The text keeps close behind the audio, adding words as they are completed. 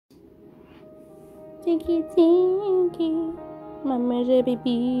Tinky tinky, mama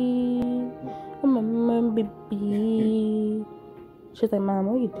baby, mama baby. She's like, Mom,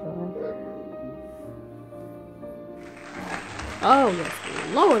 what are you doing? Oh yes,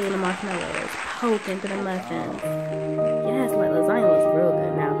 Lord, in the marshmallows poking through the muffins. Yes, like lasagna looks real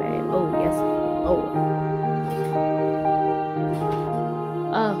good now, babe. Oh yes, Lord.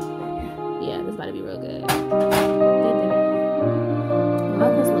 Oh yeah, this about to be real good. Good dinner.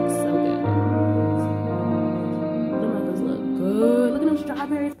 Muffins look so good. The muffins look good. Look at them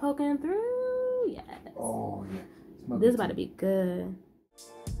strawberries poking through. Yes. Oh yeah. This about to be good.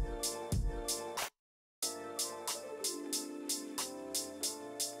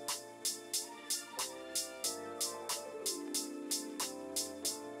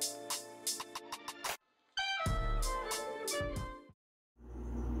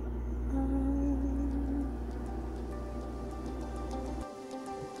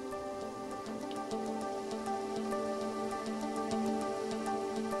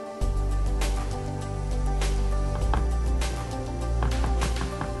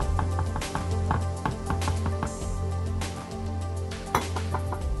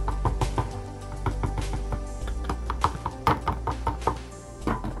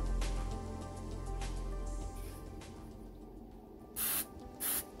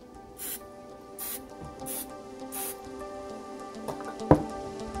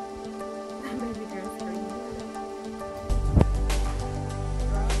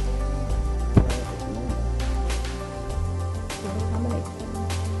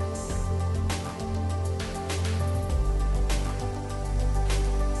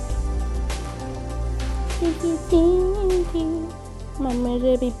 Tinky tinky, mama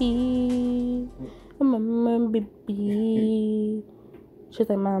baby, mama baby. She's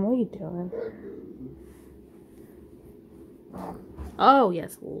like, Mom, what are you doing? Oh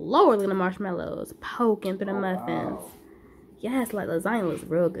yes, Lord, in the marshmallows poking through the muffins. Wow. Yes, like lasagna looks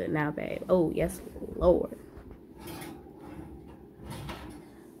real good now, babe. Oh yes, Lord.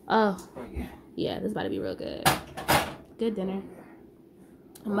 Oh yeah, this about to be real good. Good dinner.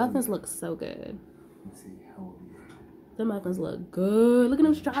 The muffins look so good. Let's see how. The muffins look good. Look at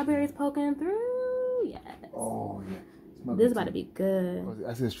them strawberries poking through. Yes. Oh yeah. This about to be good.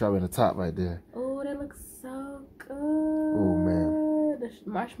 I see the strawberry in the top right there. Oh, that looks so good. Oh man. The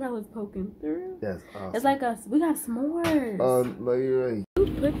marshmallows poking through. That's awesome. It's like we got s'mores. Oh no, you're right. Who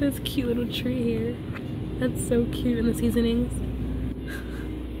put this cute little tree here? That's so cute in the seasonings.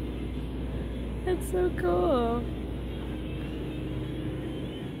 That's so cool.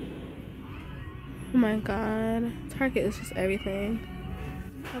 Oh my god. Target is just everything.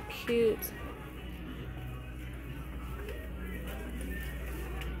 How cute.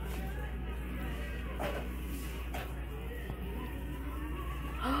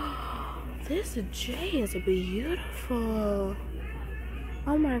 This J is beautiful.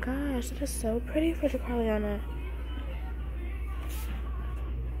 Oh my gosh, that is so pretty for Jacarliana.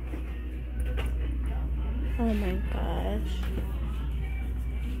 Oh my gosh.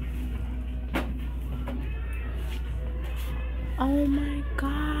 Oh my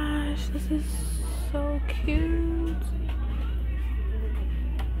gosh, this is so cute.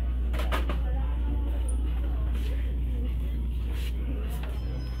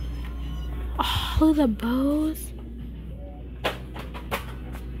 Oh, look at the bows.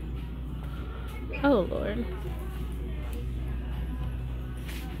 Oh Lord.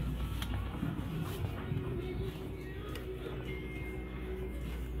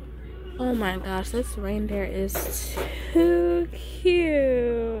 Oh my gosh, this reindeer is too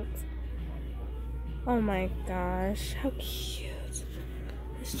cute. Oh my gosh, how cute.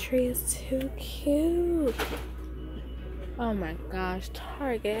 This tree is too cute. Oh my gosh,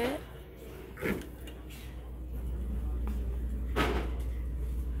 Target.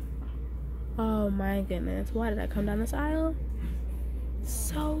 Oh my goodness, why did I come down this aisle?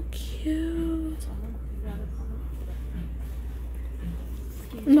 So cute.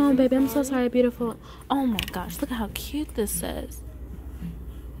 No, baby, I'm so sorry, beautiful. Oh my gosh, look at how cute this is.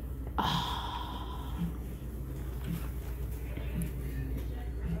 Oh.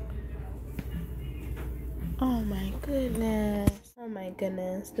 Oh my goodness. Oh my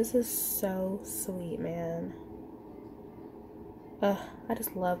goodness. This is so sweet, man. I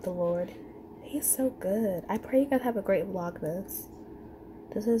just love the Lord. He's so good. I pray you guys have a great VLOGMAS.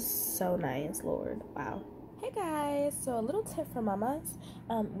 This is so nice, Lord. Wow. Hey guys, so a little tip for mamas.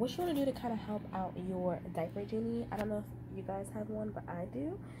 What you want to do to kind of help out your diaper genie. I don't know if you guys have one, but I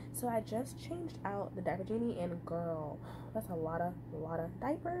do. So I just changed out the diaper genie, and girl, that's a lot of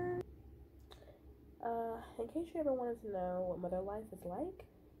diapers. In case you ever wanted to know what mother life is like,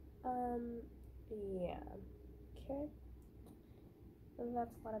 Yeah. Okay. And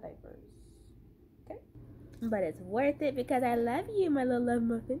that's a lot of diapers. Okay. But it's worth it because I love you, my little love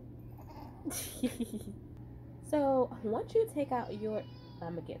muffin. So once you take out your,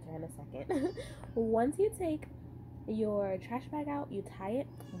 I'm gonna get to her in a second. Once you take your trash bag out, you tie it,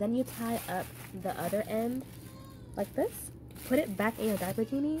 then you tie up the other end like this. Put it back in your diaper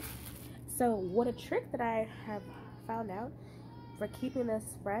genie. So what a trick that I have found out for keeping this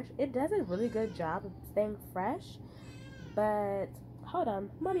fresh, it does a really good job of staying fresh. But hold on,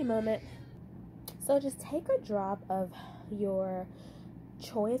 mommy moment. So just take a drop of your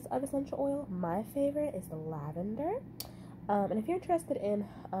choice of essential oil. My favorite is the lavender. And if you're interested in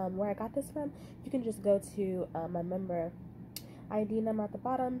where I got this from, you can just go to my member ID number at the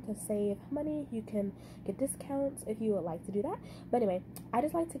bottom to save money. You can get discounts if you would like to do that. But anyway, I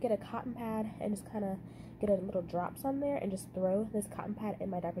just like to get a cotton pad and just kind of get a little drops on there and just throw this cotton pad in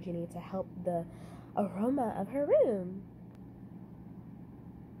my diaper genie to help the aroma of her room.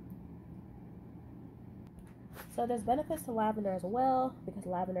 So there's benefits to lavender as well, because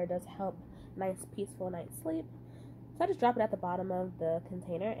lavender does help nice peaceful night's sleep. So I just drop it at the bottom of the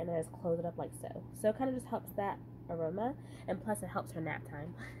container and then just close it up like so. So it kind of just helps that aroma, and plus it helps her nap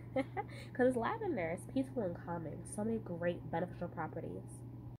time. Because it's lavender, it's peaceful and calming. So many great beneficial properties.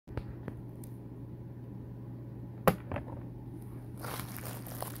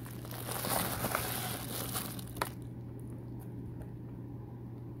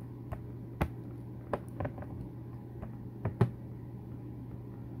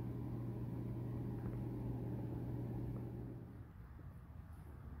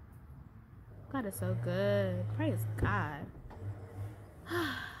 God is so good. Praise God.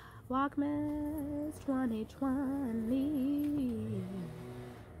 Vlogmas 2020.